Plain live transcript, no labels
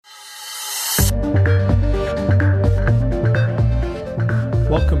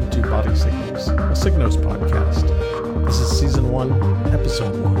Signals, a Signos podcast. This is Season 1,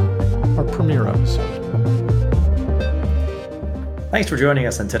 Episode 1, our premiere episode. Thanks for joining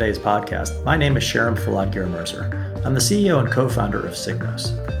us on today's podcast. My name is Sharon Falad-Mercer. I'm the CEO and co-founder of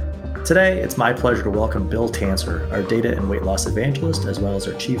Signos. Today, it's my pleasure to welcome Bill Tanser, our data and weight loss evangelist, as well as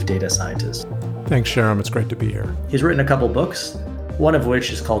our chief data scientist. Thanks, Sharon. It's great to be here. He's written a couple books, one of which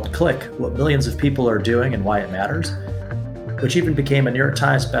is called Click, What Millions of People Are Doing and Why It Matters, which even became a New York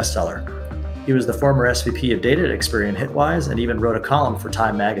Times bestseller. He was the former SVP of data at Experian Hitwise and even wrote a column for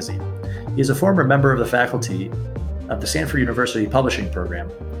Time magazine. He is a former member of the faculty of the Stanford University Publishing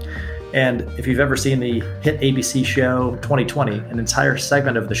Program. And if you've ever seen the hit ABC show 2020, an entire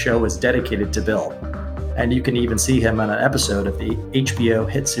segment of the show was dedicated to Bill. And you can even see him on an episode of the HBO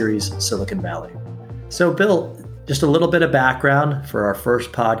hit series Silicon Valley. So Bill, just a little bit of background for our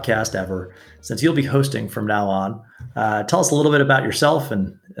first podcast ever, since you'll be hosting from now on. Tell us a little bit about yourself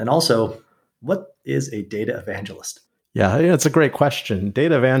and also, what is a data evangelist? Yeah, it's a great question.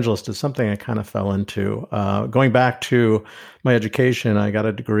 Data evangelist is something I kind of fell into. Going back to my education, I got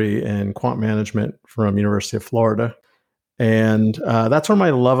a degree in quant management from University of Florida. And that's where my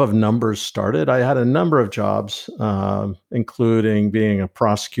love of numbers started. I had a number of jobs, including being a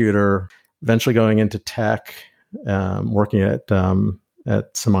prosecutor, eventually going into tech, working at some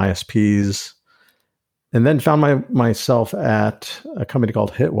ISPs, and then found myself at a company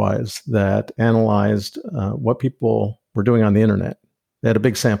called Hitwise that analyzed what people were doing on the internet. They had a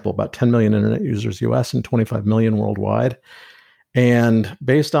big sample, about 10 million internet users US and 25 million worldwide. And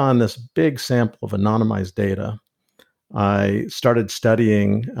based on this big sample of anonymized data, I started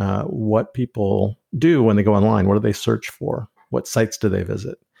studying what people do when they go online. What do they search for? What sites do they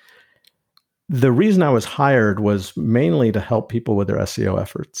visit? The reason I was hired was mainly to help people with their SEO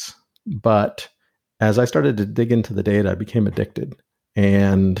efforts. But as I started to dig into the data, I became addicted.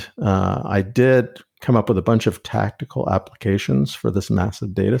 And I did come up with a bunch of tactical applications for this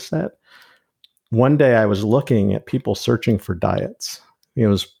massive data set. One day I was looking at people searching for diets. It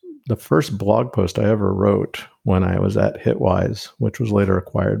was the first blog post I ever wrote when I was at Hitwise, which was later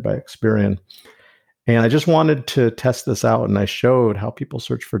acquired by Experian. And I just wanted to test this out. And I showed how people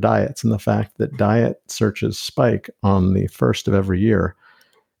search for diets and the fact that diet searches spike on the first of every year.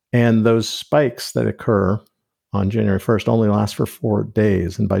 And those spikes that occur on January 1st only last for 4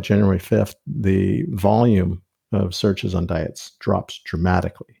 days. And by January 5th, the volume of searches on diets drops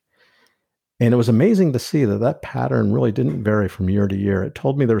dramatically. And it was amazing to see that that pattern really didn't vary from year to year. It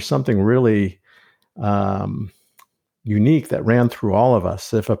told me there was something really unique that ran through all of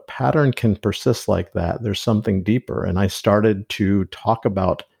us. If a pattern can persist like that, there's something deeper. And I started to talk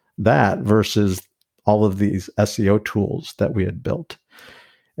about that versus all of these SEO tools that we had built.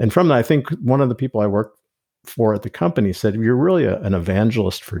 And from that, I think one of the people I worked for at the company said, "You're really an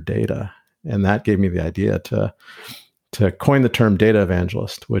evangelist for data." And that gave me the idea to coin the term data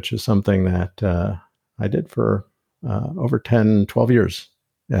evangelist, which is something that I did for over 10, 12 years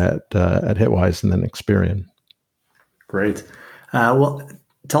at Hitwise and then Experian. Great. Well,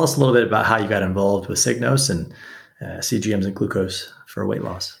 tell us a little bit about how you got involved with Signos and CGMs and glucose for weight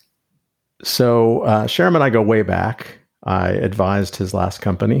loss. So Sharon and I go way back. I advised his last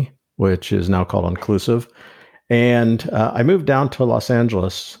company, which is now called Inclusive. And I moved down to Los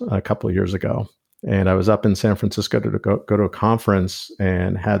Angeles a couple of years ago. And I was up in San Francisco to go to a conference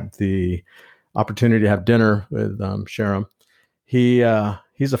and had the opportunity to have dinner with Sharon. He's a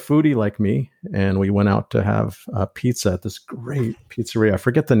foodie like me. And we went out to have pizza at this great pizzeria. I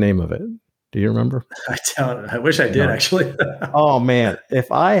forget the name of it. Do you remember? I don't. I wish I did, actually. Oh, man.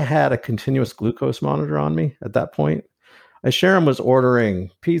 If I had a continuous glucose monitor on me at that point, Sharon was ordering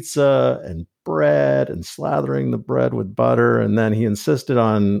pizza and bread and slathering the bread with butter. And then he insisted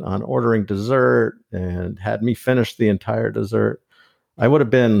on ordering dessert and had me finish the entire dessert. I would have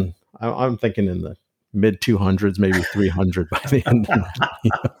been, I'm thinking in the mid 200s, maybe 300 by the end of the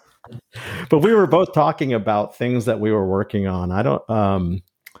day. But we were both talking about things that we were working on.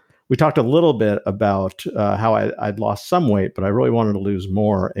 We talked a little bit about how I'd lost some weight, but I really wanted to lose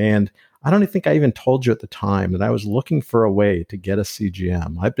more. And I don't think I even told you at the time that I was looking for a way to get a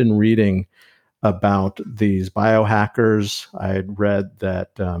CGM. I've been reading about these biohackers. I had read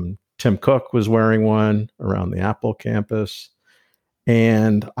that Tim Cook was wearing one around the Apple campus.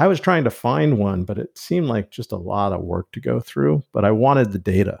 And I was trying to find one, but it seemed like just a lot of work to go through. But I wanted the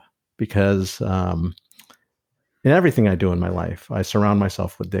data because in everything I do in my life, I surround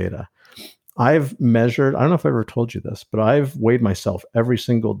myself with data. I've measured, I don't know if I ever told you this, but I've weighed myself every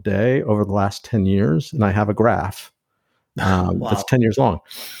single day over the last 10 years, and I have a graph Wow. that's 10 years long.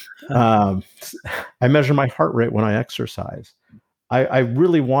 I measure my heart rate when I exercise. I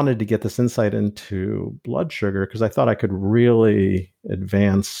really wanted to get this insight into blood sugar because I thought I could really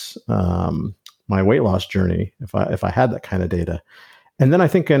advance my weight loss journey if I had that kind of data. And then I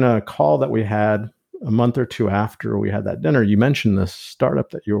think in a call that we had a month or two after we had that dinner, you mentioned this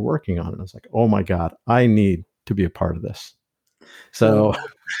startup that you were working on, and I was like, "Oh my God, I need to be a part of this." So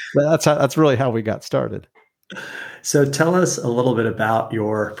that's really how we got started. So tell us a little bit about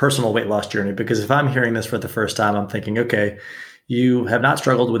your personal weight loss journey, because if I'm hearing this for the first time, I'm thinking, okay, you have not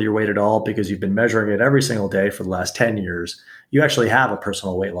struggled with your weight at all because you've been measuring it every single day for the last 10 years. You actually have a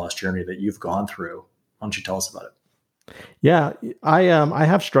personal weight loss journey that you've gone through. Why don't you tell us about it? Yeah, I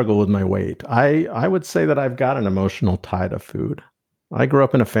have struggled with my weight. I would say that I've got an emotional tie to food. I grew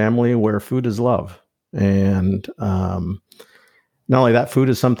up in a family where food is love, and not only that, food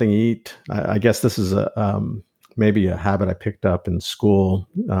is something you eat. I guess this is maybe a habit I picked up in school.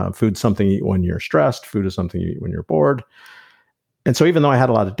 Food's something you eat when you're stressed. Food is something you eat when you're bored. And so, even though I had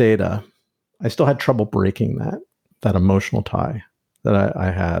a lot of data, I still had trouble breaking that emotional tie that I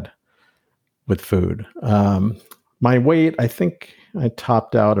had with food. My weight, I think I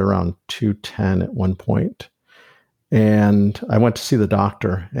topped out around 210 at one point. And I went to see the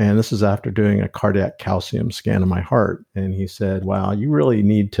doctor, and this is after doing a cardiac calcium scan of my heart. And he said, "Wow, you really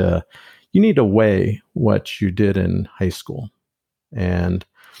need to weigh what you did in high school." And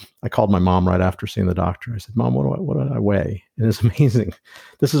I called my mom right after seeing the doctor. I said, "Mom, what do I weigh?" And it's amazing.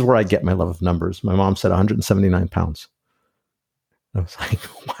 This is where I get my love of numbers. My mom said 179 pounds. I was like,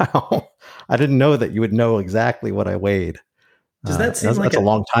 "Wow, I didn't know that you would know exactly what I weighed." Does that seem like that's a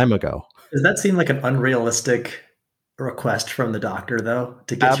long time ago? Does that seem like an unrealistic request from the doctor, though,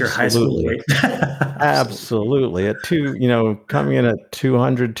 to get your high school weight? Absolutely. Coming in at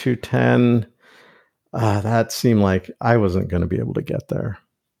 200, 210, that seemed like I wasn't going to be able to get there.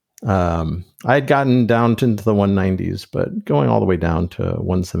 I had gotten down into the 190s, but going all the way down to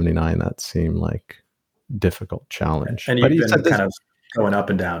 179, that seemed like a difficult challenge. And you've been kind of going up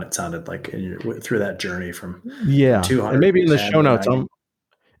and down, it sounded like, through that journey from 200. And maybe in the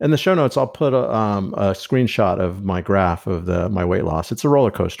show notes, I'll put a screenshot of my graph of my weight loss. It's a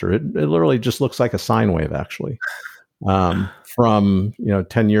roller coaster. It literally just looks like a sine wave, actually, from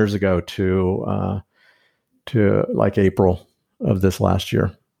 10 years ago to like April of this last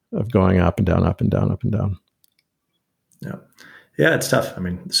year, of going up and down, up and down, up and down. Yeah, it's tough. I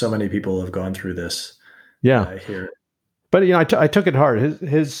mean, so many people have gone through this. Yeah, I hear it. But I took it hard.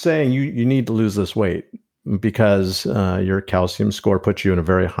 His saying, you need to lose this weight because your calcium score puts you in a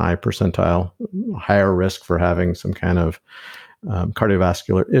very high percentile, higher risk for having some kind of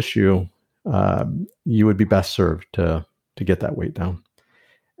cardiovascular issue. You would be best served to get that weight down.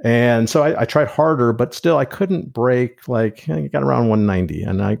 And so I tried harder, but still I couldn't break. Like, I got around 190,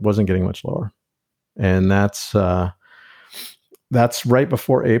 and I wasn't getting much lower. And that's right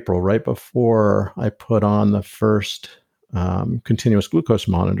before April, right before I put on the first continuous glucose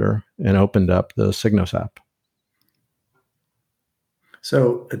monitor and opened up the Signos app.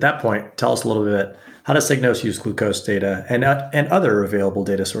 So at that point, tell us a little bit, how does Signos use glucose data and other available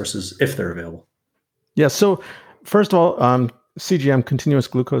data sources, if they're available? Yeah. So first of all, CGM, continuous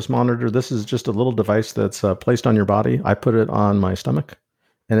glucose monitor. This is just a little device that's placed on your body. I put it on my stomach,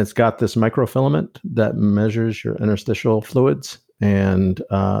 and it's got this microfilament that measures your interstitial fluids. And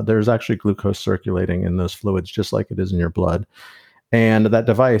there's actually glucose circulating in those fluids, just like it is in your blood. And that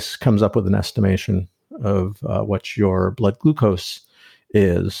device comes up with an estimation of what your blood glucose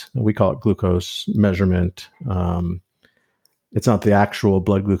is. We call it glucose measurement. It's not the actual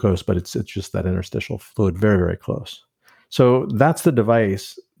blood glucose, but it's just that interstitial fluid, very, very close. So that's the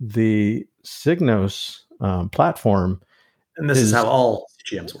device. The Signos platform. And this is how all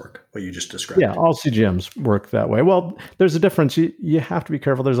CGMs work, what you just described. Yeah, all CGMs work that way. Well, there's a difference. You have to be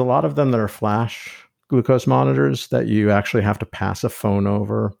careful. There's a lot of them that are flash glucose monitors that you actually have to pass a phone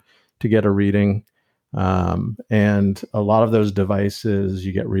over to get a reading. And a lot of those devices,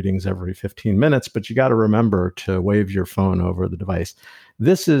 you get readings every 15 minutes, but you got to remember to wave your phone over the device.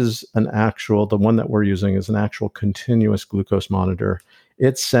 This is the one that we're using is an actual continuous glucose monitor.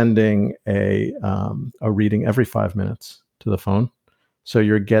 It's sending a reading every 5 minutes to the phone. So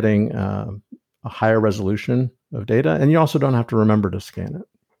you're getting a higher resolution of data, and you also don't have to remember to scan it,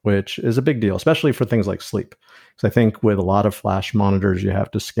 which is a big deal, especially for things like sleep. Because I think with a lot of flash monitors, you have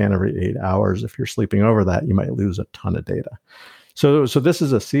to scan every 8 hours. If you're sleeping over that, you might lose a ton of data. So this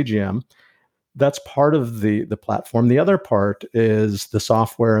is a CGM. That's part of the platform. The other part is the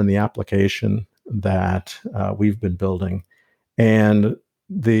software and the application that we've been building. And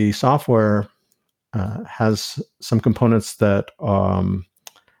the software has some components that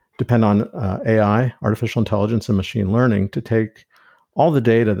depend on AI, artificial intelligence, and machine learning to take all the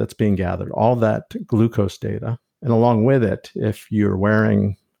data that's being gathered, all that glucose data. And along with it, if you're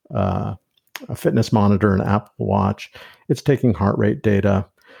wearing a fitness monitor, an Apple Watch, it's taking heart rate data.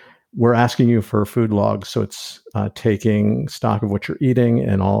 We're asking you for food logs, so it's taking stock of what you're eating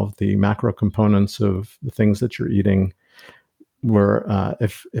and all of the macro components of the things that you're eating. We're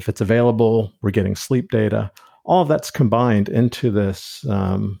if it's available, we're getting sleep data. All of that's combined into this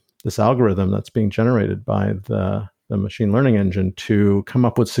this algorithm that's being generated by the machine learning engine to come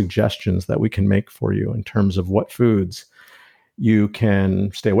up with suggestions that we can make for you in terms of what foods you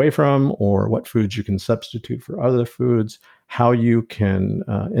can stay away from or what foods you can substitute for other foods, how you can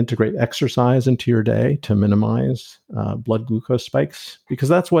integrate exercise into your day to minimize blood glucose spikes, because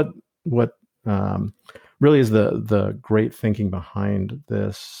that's what really is the great thinking behind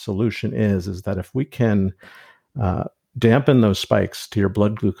this solution is that if we can dampen those spikes to your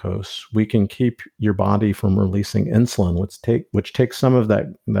blood glucose, we can keep your body from releasing insulin, which takes some of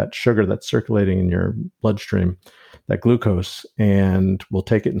that sugar that's circulating in your bloodstream, that glucose, and we'll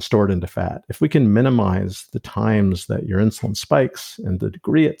take it and store it into fat. If we can minimize the times that your insulin spikes and the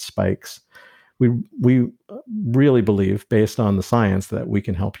degree it spikes, we really believe, based on the science, that we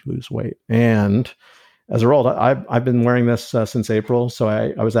can help you lose weight. And as a result, I've been wearing this since April. So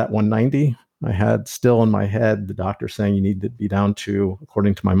I was at 190. I had still in my head the doctor saying you need to be down to,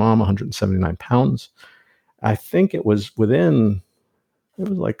 according to my mom, 179 pounds. I think it was like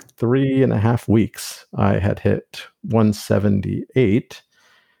 3.5 weeks, I had hit 178.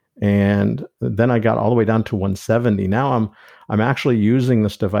 And then I got all the way down to 170. Now I'm actually using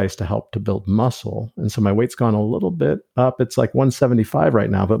this device to help to build muscle. And so my weight's gone a little bit up. It's like 175 right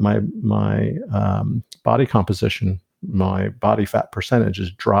now, but my body composition, my body fat percentage is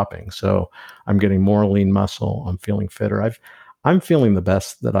dropping. So I'm getting more lean muscle. I'm feeling fitter. I'm feeling the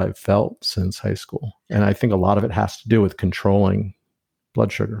best that I've felt since high school. And I think a lot of it has to do with controlling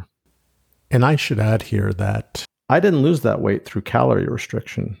blood sugar. And I should add here that I didn't lose that weight through calorie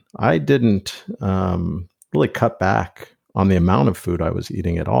restriction. I didn't really cut back on the amount of food I was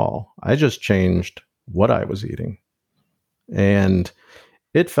eating at all. I just changed what I was eating. And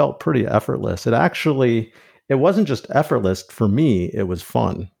it felt pretty effortless. It wasn't just effortless for me, it was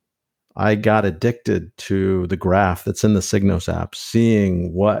fun. I got addicted to the graph that's in the Signos app,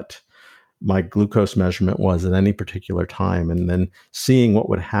 seeing what my glucose measurement was at any particular time, and then seeing what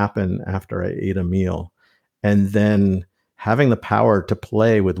would happen after I ate a meal, and then having the power to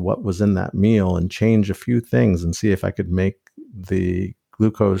play with what was in that meal and change a few things and see if I could make the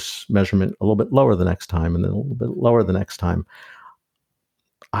glucose measurement a little bit lower the next time and then a little bit lower the next time.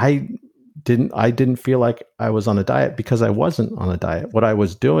 I didn't feel like I was on a diet because I wasn't on a diet. What I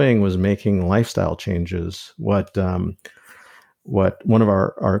was doing was making lifestyle changes. What one of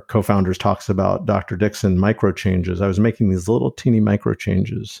our co-founders talks about, Dr. Dixon, micro changes. I was making these little teeny micro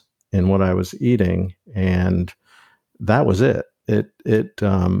changes in what I was eating, and that was it.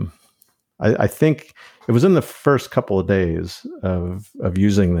 I think it was in the first couple of days of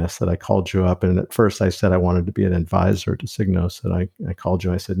using this that I called you up. And at first I said I wanted to be an advisor to Signos. And I called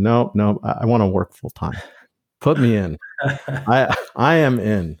you. I said, no, I want to work full time. Put me in. I am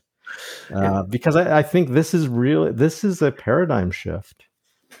in. Because I think this is a paradigm shift.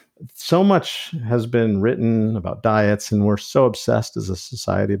 So much has been written about diets, and we're so obsessed as a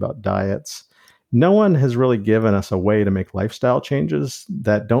society about diets. No one has really given us a way to make lifestyle changes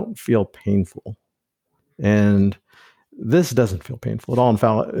that don't feel painful. And this doesn't feel painful at all.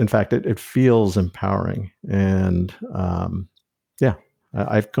 In fact, it feels empowering. And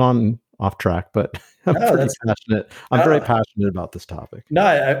I've gone off track, but I'm pretty passionate. I'm very passionate about this topic.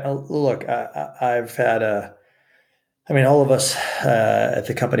 No, look, I've had all of us at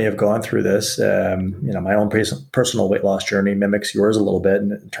the company have gone through this. My own personal weight loss journey mimics yours a little bit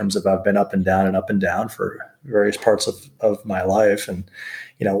in terms of I've been up and down for various parts of my life. And,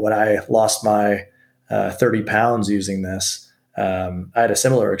 when I lost my 30 pounds using this, I had a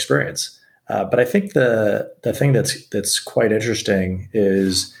similar experience. But I think the thing that's quite interesting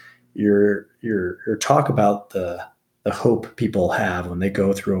is your talk about the hope people have when they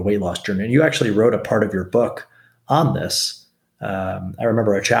go through a weight loss journey. And you actually wrote a part of your book on this. I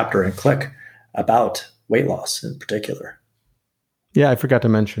remember a chapter in Click about weight loss in particular. Yeah, I forgot to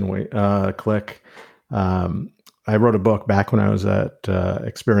mention Click. I wrote a book back when I was at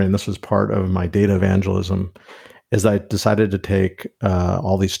Experian. This was part of my data evangelism, is I decided to take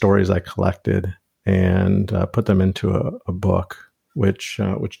all these stories I collected and put them into a book, which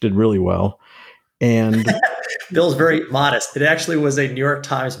did really well. And Bill's very modest. It actually was a New York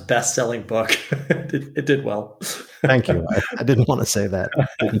Times best-selling book. It did well. Thank you. I didn't want to say that.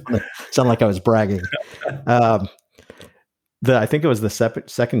 I didn't want to sound like I was bragging. I think it was the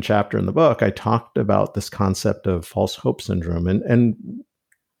second chapter in the book, I talked about this concept of false hope syndrome. And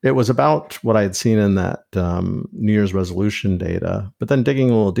it was about what I had seen in that New Year's resolution data, but then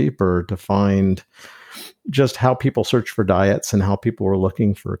digging a little deeper to find just how people search for diets and how people were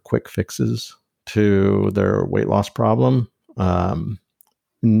looking for quick fixes to their weight loss problem.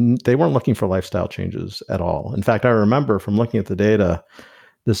 They weren't looking for lifestyle changes at all. In fact, I remember from looking at the data,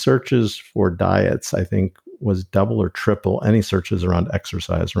 the searches for diets, I think, was double or triple any searches around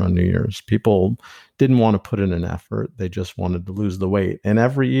exercise around New Year's. People didn't want to put in an effort. They just wanted to lose the weight. And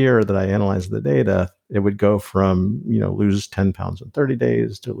every year that I analyzed the data, it would go from, lose 10 pounds in 30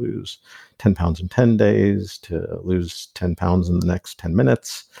 days to lose 10 pounds in 10 days to lose 10 pounds in the next 10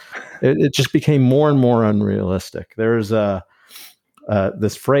 minutes. It just became more and more unrealistic. There's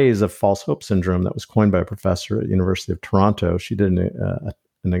this phrase of false hope syndrome that was coined by a professor at the University of Toronto. She did a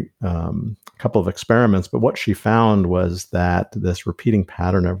couple of experiments, but what she found was that this repeating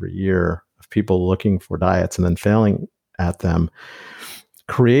pattern every year of people looking for diets and then failing at them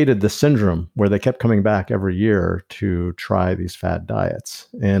created this syndrome where they kept coming back every year to try these fad diets.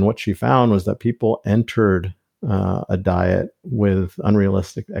 And what she found was that people entered a diet with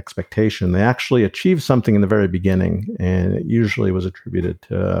unrealistic expectation. They actually achieved something in the very beginning, and it usually was attributed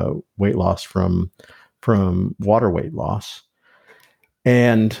to weight loss from water weight loss.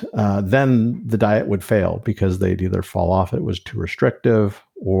 And then the diet would fail because they'd either fall off, it was too restrictive,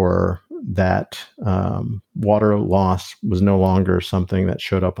 or that water loss was no longer something that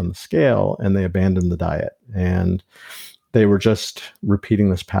showed up on the scale, and they abandoned the diet. And they were just repeating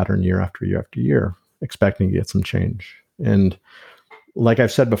this pattern year after year after year, expecting to get some change. And like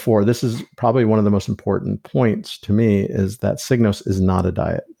I've said before, this is probably one of the most important points to me, is that Signos is not a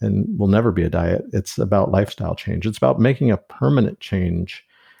diet and will never be a diet. It's about lifestyle change. It's about making a permanent change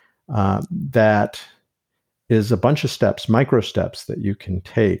that is a bunch of steps, micro steps that you can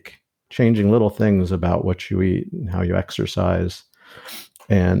take, changing little things about what you eat and how you exercise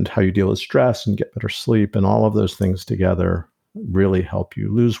and how you deal with stress and get better sleep. And all of those things together really help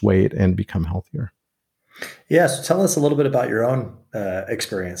you lose weight and become healthier. Yeah. So tell us a little bit about your own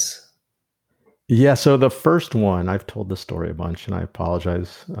experience. Yeah. So the first one, I've told this story a bunch, and I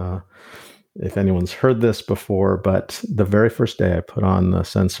apologize if anyone's heard this before, but the very first day I put on the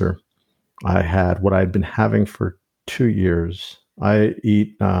sensor, I had what I'd been having for 2 years. I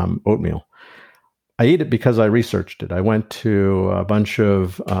eat oatmeal. I eat it because I researched it. I went to a bunch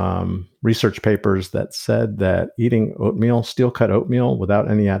of research papers that said that eating oatmeal, steel-cut oatmeal without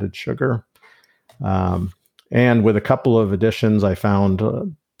any added sugar, and with a couple of additions, I found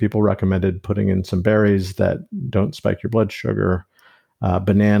people recommended putting in some berries that don't spike your blood sugar.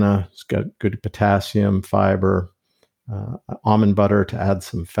 Banana, it's got good potassium, fiber, almond butter to add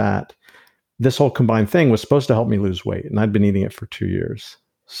some fat. This whole combined thing was supposed to help me lose weight, and I'd been eating it for 2 years.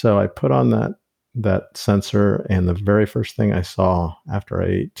 So I put on that sensor, and the very first thing I saw after I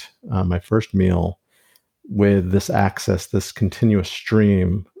ate my first meal with this access, this continuous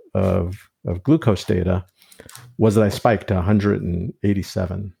stream of glucose data, was that I spiked to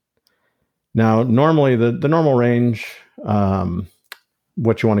 187. Now, normally the normal range,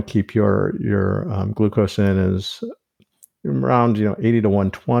 what you want to keep your glucose in is around 80 to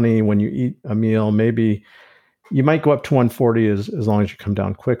 120. When you eat a meal, maybe you might go up to 140 as long as you come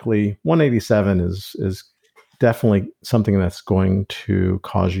down quickly. 187 is definitely something that's going to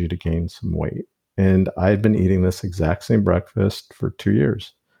cause you to gain some weight. And I had been eating this exact same breakfast for 2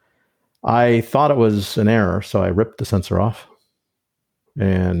 years. I thought it was an error, so I ripped the sensor off.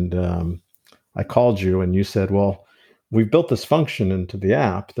 And I called you, and you said, well, we've built this function into the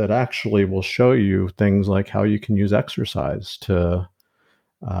app that actually will show you things like how you can use exercise to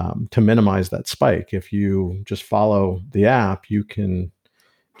minimize that spike. If you just follow the app, you can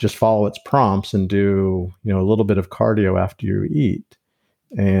just follow its prompts and do a little bit of cardio after you eat,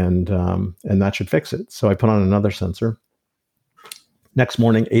 and that should fix it. So I put on another sensor. Next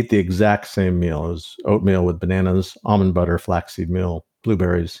morning, ate the exact same meal. It was oatmeal with bananas, almond butter, flaxseed meal,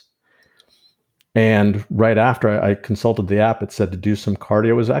 blueberries. And right after I consulted the app, it said to do some cardio.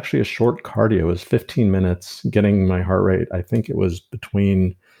 It was actually a short cardio. It was 15 minutes, getting my heart rate. I think it was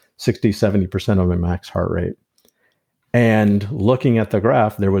between 60, 70% of my max heart rate. And looking at the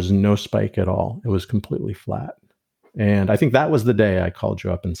graph, there was no spike at all. It was completely flat. And I think that was the day I called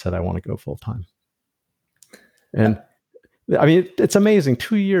you up and said, I want to go full time. And I mean, it's amazing.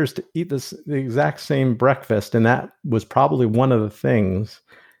 2 years to eat the exact same breakfast. And that was probably one of the things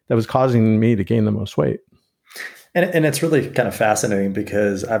that was causing me to gain the most weight. And it's really kind of fascinating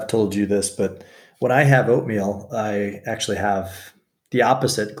because I've told you this, but when I have oatmeal, I actually have the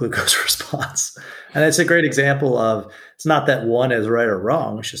opposite glucose response. And it's a great example of, it's not that one is right or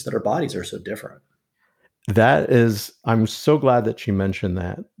wrong, it's just that our bodies are so different. I'm so glad that you mentioned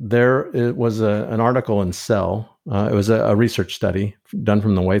that. It was an article in Cell. It was a research study done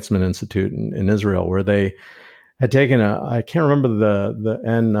from the Weizmann Institute in Israel, where they had taken I can't remember the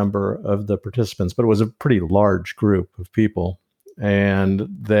N number of the participants, but it was a pretty large group of people. And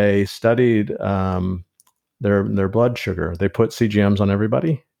they studied their blood sugar. They put CGMs on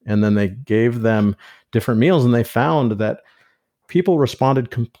everybody, and then they gave them different meals, and they found that people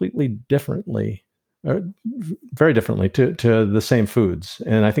responded completely differently, very differently to the same foods.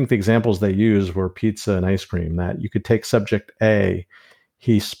 And I think the examples they used were pizza and ice cream, that you could take subject A,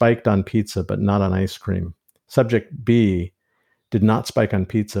 he spiked on pizza, but not on ice cream. Subject B did not spike on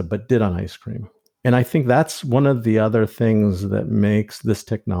pizza, but did on ice cream. And I think that's one of the other things that makes this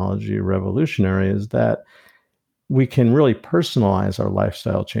technology revolutionary, is that we can really personalize our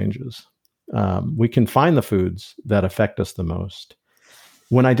lifestyle changes. We can find the foods that affect us the most.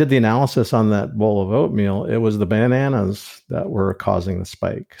 When I did the analysis on that bowl of oatmeal, it was the bananas that were causing the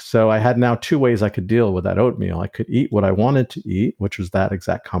spike. So I had now two ways I could deal with that oatmeal. I could eat what I wanted to eat, which was that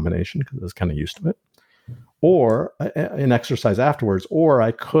exact combination, because I was kind of used to it, or an exercise afterwards, or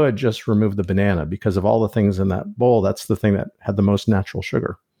I could just remove the banana, because of all the things in that bowl, that's the thing that had the most natural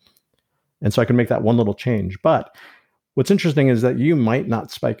sugar. And so I could make that one little change. But what's interesting is that you might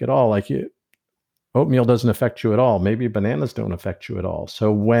not spike at all. Oatmeal doesn't affect you at all. Maybe bananas don't affect you at all.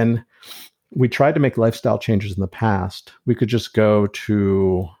 So when we tried to make lifestyle changes in the past, we could just go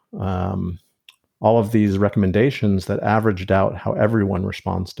to all of these recommendations that averaged out how everyone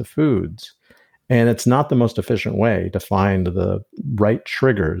responds to foods. And it's not the most efficient way to find the right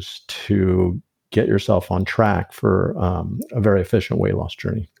triggers to get yourself on track for a very efficient weight loss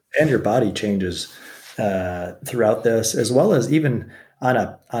journey. And your body changes throughout this, as well as even on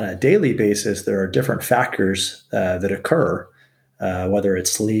a daily basis. There are different factors that occur, whether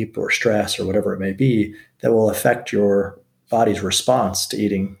it's sleep or stress or whatever it may be, that will affect your body's response to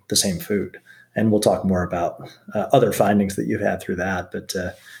eating the same food. And we'll talk more about other findings that you've had through that. But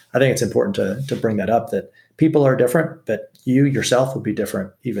I think it's important to bring that up, that people are different, but you yourself will be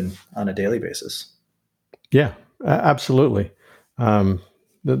different even on a daily basis. Yeah, absolutely.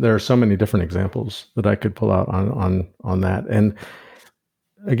 There are so many different examples that I could pull out on that. And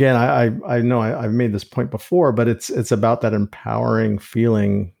again, I know I've made this point before, but it's about that empowering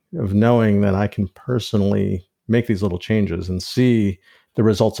feeling of knowing that I can personally make these little changes and see the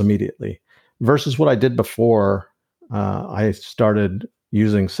results immediately, versus what I did before I started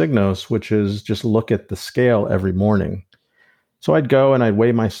using Signos, which is just look at the scale every morning. So I'd go and I'd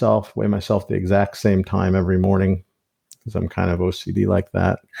weigh myself the exact same time every morning, because I'm kind of OCD like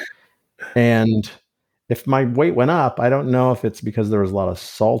that. And if my weight went up, I don't know if it's because there was a lot of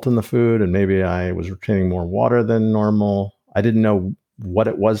salt in the food and maybe I was retaining more water than normal. I didn't know what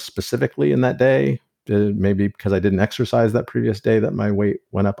it was specifically in that day. Maybe because I didn't exercise that previous day that my weight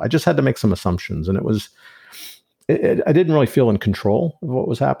went up. I just had to make some assumptions, and I didn't really feel in control of what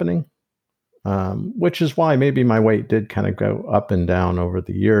was happening, which is why maybe my weight did kind of go up and down over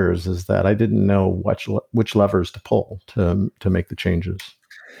the years, is that I didn't know which levers to pull to make the changes.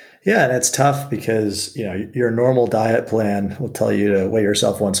 Yeah, and it's tough because your normal diet plan will tell you to weigh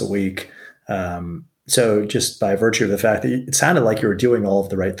yourself once a week. So just by virtue of the fact that it sounded like you were doing all of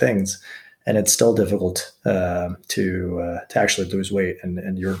the right things, and it's still difficult to actually lose weight,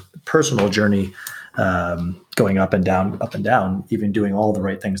 and your personal journey going up and down, even doing all the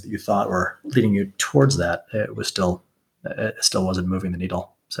right things that you thought were leading you towards that, it still wasn't moving the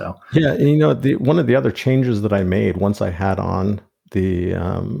needle. So yeah, one of the other changes that I made once I had on the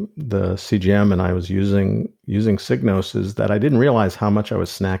CGM and I was using Signos is that I didn't realize how much I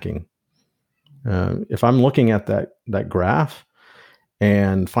was snacking. If I'm looking at that graph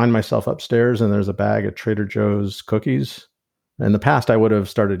and find myself upstairs and there's a bag of Trader Joe's cookies, in the past I would have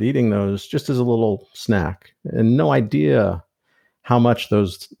started eating those just as a little snack, and no idea how much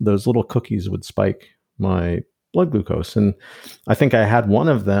those little cookies would spike my blood glucose. And I think I had one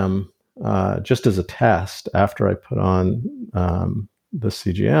of them just as a test after I put on the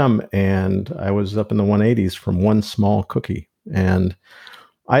CGM, and I was up in the 180s from one small cookie. And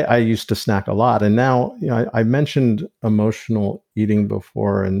I used to snack a lot, and now I mentioned emotional eating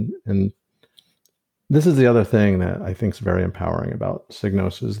before, and this is the other thing that I think is very empowering about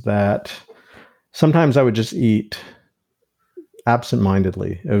Signos, is that sometimes I would just eat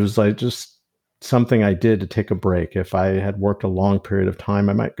absentmindedly. It was like just something I did to take a break. If I had worked a long period of time,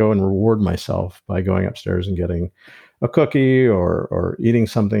 I might go and reward myself by going upstairs and getting a cookie or eating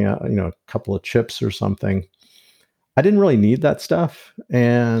something, a couple of chips or something. I didn't really need that stuff.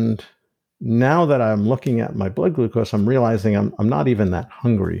 And now that I'm looking at my blood glucose, I'm realizing I'm not even that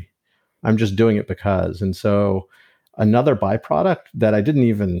hungry. I'm just doing it because. And so another byproduct that I didn't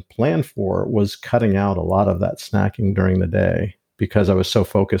even plan for was cutting out a lot of that snacking during the day because I was so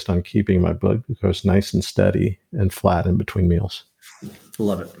focused on keeping my blood glucose nice and steady and flat in between meals.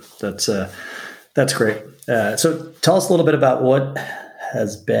 Love it. That's great. So tell us a little bit about what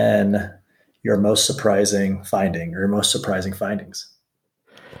has been your most surprising finding or your most surprising findings.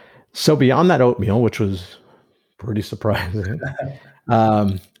 So beyond that oatmeal, which was pretty surprising,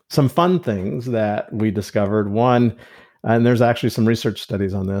 some fun things that we discovered. One, and there's actually some research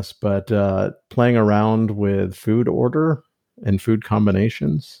studies on this, but playing around with food order and food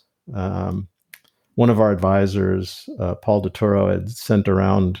combinations. One of our advisors, Paul DeToro, had sent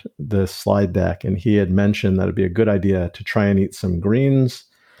around this slide deck, and he had mentioned that it'd be a good idea to try and eat some greens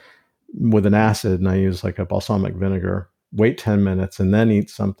with an acid, and I use like a balsamic vinegar, wait 10 minutes, and then eat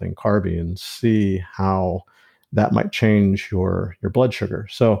something carby and see how that might change your blood sugar.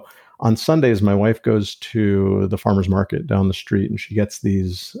 So on Sundays, my wife goes to the farmer's market down the street, and she gets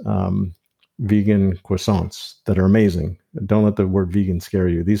these vegan croissants that are amazing. Don't let the word vegan scare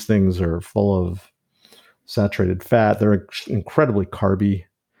you. These things are full of saturated fat. They're incredibly carby.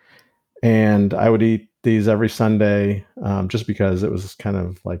 And I would eat these every Sunday just because it was kind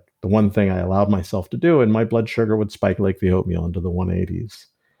of like the one thing I allowed myself to do. And my blood sugar would spike like the oatmeal into the 180s.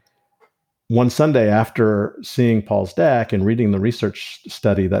 One Sunday, after seeing Paul's deck and reading the research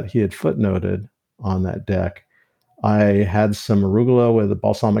study that he had footnoted on that deck, I had some arugula with a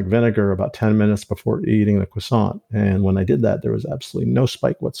balsamic vinegar about 10 minutes before eating the croissant. And when I did that, there was absolutely no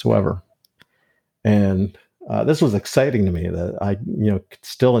spike whatsoever. And this was exciting to me that I, could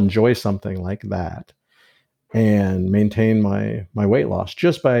still enjoy something like that and maintain my weight loss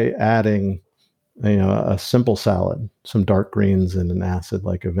just by adding, a simple salad, some dark greens and an acid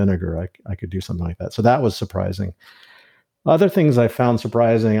like a vinegar. I could do something like that. So that was surprising. Other things I found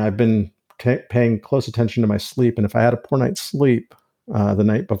surprising, I've been paying close attention to my sleep. And if I had a poor night's sleep the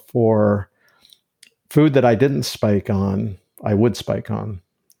night before, food that I didn't spike on, I would spike on.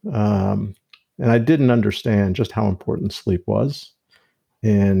 And I didn't understand just how important sleep was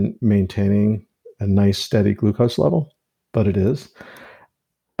in maintaining a nice, steady glucose level, but it is.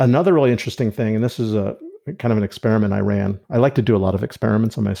 Another really interesting thing, and this is a kind of an experiment I ran. I like to do a lot of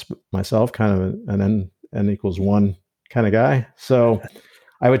experiments on myself, kind of an N=1 kind of guy. So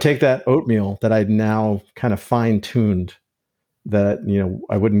I would take that oatmeal that I'd now kind of fine-tuned that,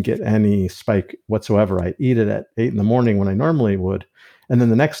 I wouldn't get any spike whatsoever. I'd eat it at 8 a.m. when I normally would. And then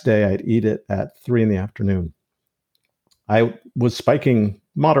the next day I'd eat it at 3 p.m. I was spiking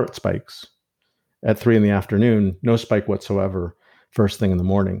moderate spikes at 3 p.m, no spike whatsoever first thing in the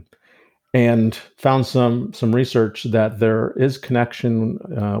morning. And found some research that there is connection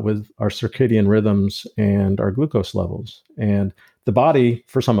with our circadian rhythms and our glucose levels. And the body,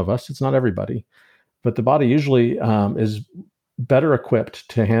 for some of us, it's not everybody, but the body usually is better equipped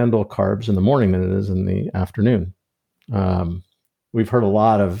to handle carbs in the morning than it is in the afternoon. We've heard a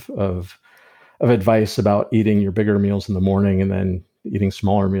lot of advice about eating your bigger meals in the morning and then eating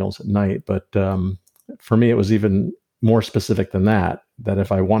smaller meals at night. But for me, it was even more specific than that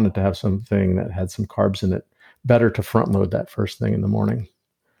if I wanted to have something that had some carbs in it, better to front load that first thing in the morning.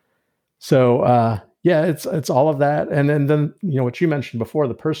 So it's all of that. And then what you mentioned before,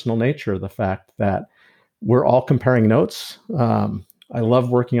 the personal nature of the fact that we're all comparing notes. I love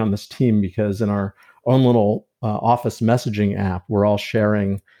working on this team because in our own little office messaging app, we're all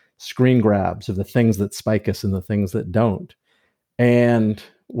sharing screen grabs of the things that spike us and the things that don't. And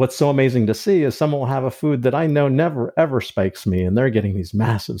what's so amazing to see is someone will have a food that I know never, ever spikes me, and they're getting these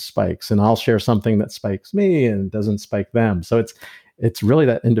massive spikes. And I'll share something that spikes me and doesn't spike them. So it's really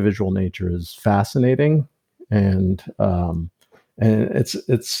that individual nature is fascinating, and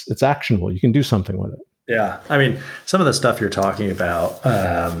it's actionable. You can do something with it. Yeah. I mean, some of the stuff you're talking about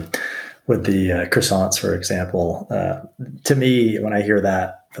with the croissants, for example, to me, when I hear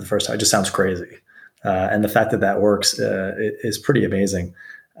that for the first time, it just sounds crazy. And the fact that works is pretty amazing.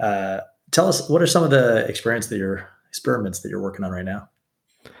 Tell us, what are some of the experiments that you're working on right now?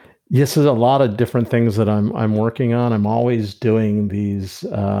 Yes, there's a lot of different things that I'm working on. I'm always doing these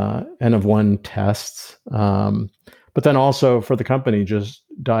N=1 tests, but then also for the company, just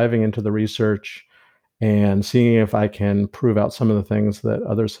diving into the research and seeing if I can prove out some of the things that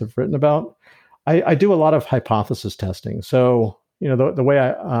others have written about. I do a lot of hypothesis testing. So, the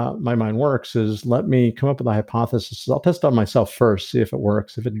way my mind works is, let me come up with a hypothesis. I'll test on myself first, see if it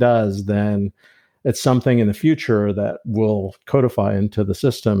works. If it does, then it's something in the future that we'll codify into the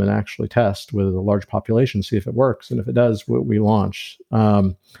system and actually test with a large population, see if it works. And if it does, we launch.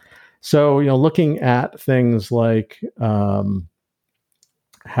 So, looking at things like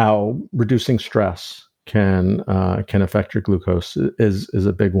how reducing stress can affect your glucose is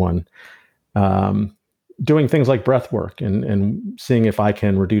a big one. Doing things like breath work and seeing if I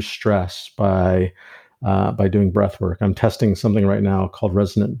can reduce stress by doing breath work. I'm testing something right now called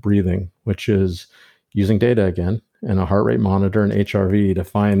resonant breathing, which is using data again and a heart rate monitor and HRV to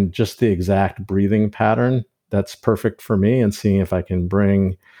find just the exact breathing pattern that's perfect for me, and seeing if I can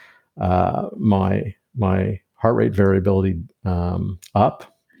bring my heart rate variability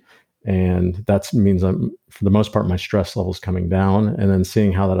up. And that means for the most part, my stress level is coming down, and then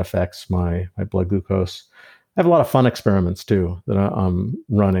seeing how that affects my blood glucose. I have a lot of fun experiments too that I'm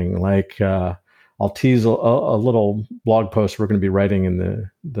running. Like I'll tease a little blog post we're going to be writing in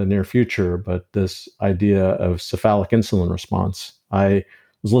the near future, but this idea of cephalic insulin response. I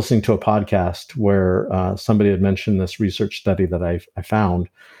was listening to a podcast where somebody had mentioned this research study that I found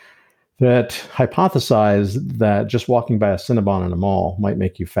that hypothesized that just walking by a Cinnabon in a mall might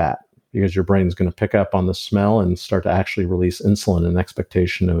make you fat, because your brain's going to pick up on the smell and start to actually release insulin in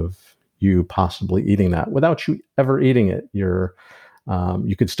expectation of you possibly eating that without you ever eating it. You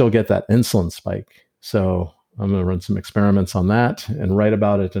could still get that insulin spike. So I'm going to run some experiments on that and write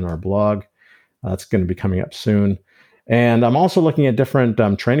about it in our blog. That's going to be coming up soon. And I'm also looking at different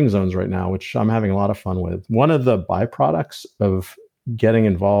training zones right now, which I'm having a lot of fun with. One of the byproducts of getting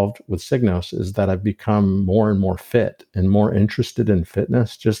involved with Signos is that I've become more and more fit and more interested in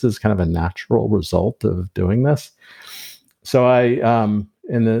fitness, just as kind of a natural result of doing this. So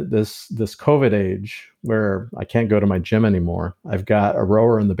in this COVID age where I can't go to my gym anymore, I've got a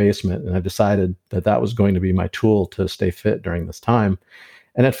rower in the basement, and I decided that was going to be my tool to stay fit during this time.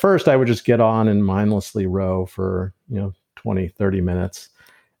 And at first I would just get on and mindlessly row for 20, 30 minutes.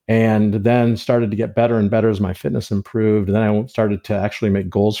 And then started to get better and better as my fitness improved. And then I started to actually make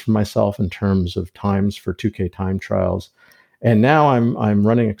goals for myself in terms of times for 2K time trials. And now I'm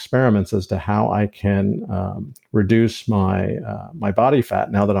running experiments as to how I can reduce my body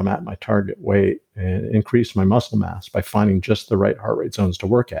fat now that I'm at my target weight, and increase my muscle mass by finding just the right heart rate zones to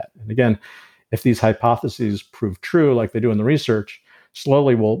work at. And again, if these hypotheses prove true, like they do in the research,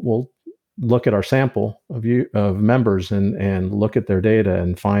 slowly we'll look at our sample of members and look at their data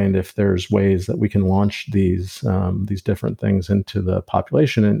and find if there's ways that we can launch these different things into the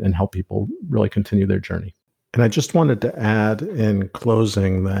population and help people really continue their journey. And I just wanted to add in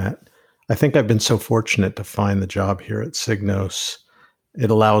closing that I think I've been so fortunate to find the job here at Signos. It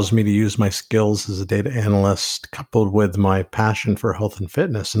allows me to use my skills as a data analyst coupled with my passion for health and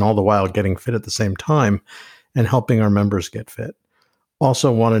fitness, and all the while getting fit at the same time and helping our members get fit. Also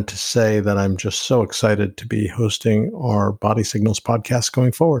wanted to say that I'm just so excited to be hosting our Body Signals podcast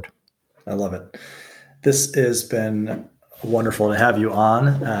going forward. I love it. This has been wonderful to have you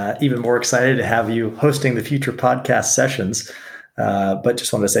on. Even more excited to have you hosting the future podcast sessions. But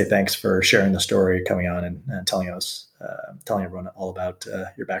just wanted to say thanks for sharing the story, coming on and telling everyone all about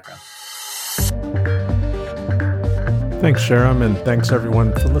your background. Thanks, Sharam, and thanks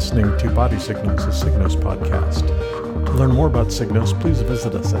everyone for listening to Body Signals, a Signos podcast. To learn more about Signos, please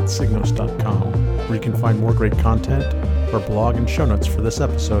visit us at signos.com, where you can find more great content, our blog, and show notes for this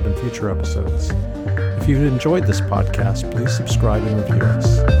episode and future episodes. If you've enjoyed this podcast, please subscribe and review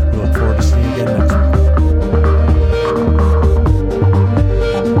us. We look forward to seeing you again next week.